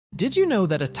Did you know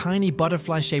that a tiny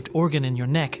butterfly-shaped organ in your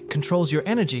neck controls your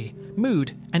energy,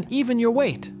 mood, and even your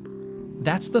weight?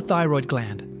 That's the thyroid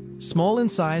gland, small in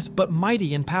size but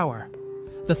mighty in power.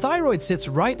 The thyroid sits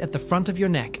right at the front of your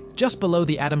neck, just below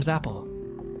the Adam's apple.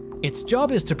 Its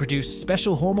job is to produce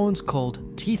special hormones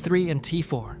called T3 and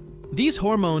T4. These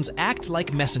hormones act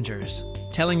like messengers,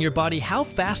 telling your body how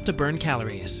fast to burn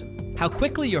calories, how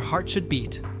quickly your heart should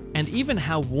beat, and even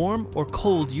how warm or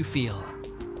cold you feel.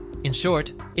 In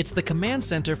short, it's the command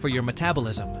center for your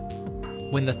metabolism.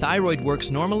 When the thyroid works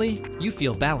normally, you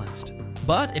feel balanced.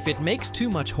 But if it makes too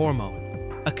much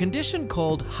hormone, a condition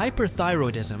called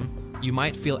hyperthyroidism, you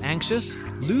might feel anxious,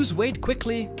 lose weight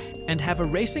quickly, and have a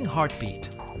racing heartbeat.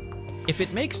 If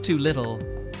it makes too little,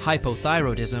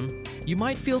 hypothyroidism, you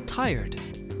might feel tired,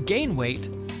 gain weight,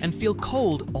 and feel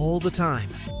cold all the time.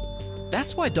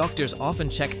 That's why doctors often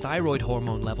check thyroid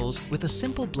hormone levels with a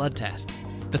simple blood test.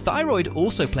 The thyroid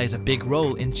also plays a big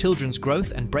role in children's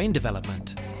growth and brain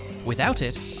development. Without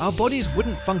it, our bodies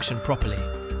wouldn't function properly.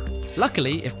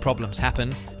 Luckily, if problems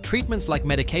happen, treatments like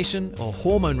medication or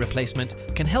hormone replacement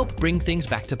can help bring things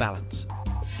back to balance.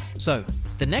 So,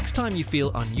 the next time you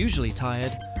feel unusually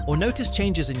tired or notice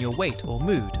changes in your weight or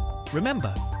mood,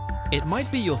 remember, it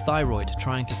might be your thyroid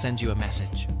trying to send you a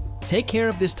message. Take care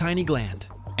of this tiny gland,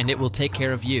 and it will take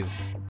care of you.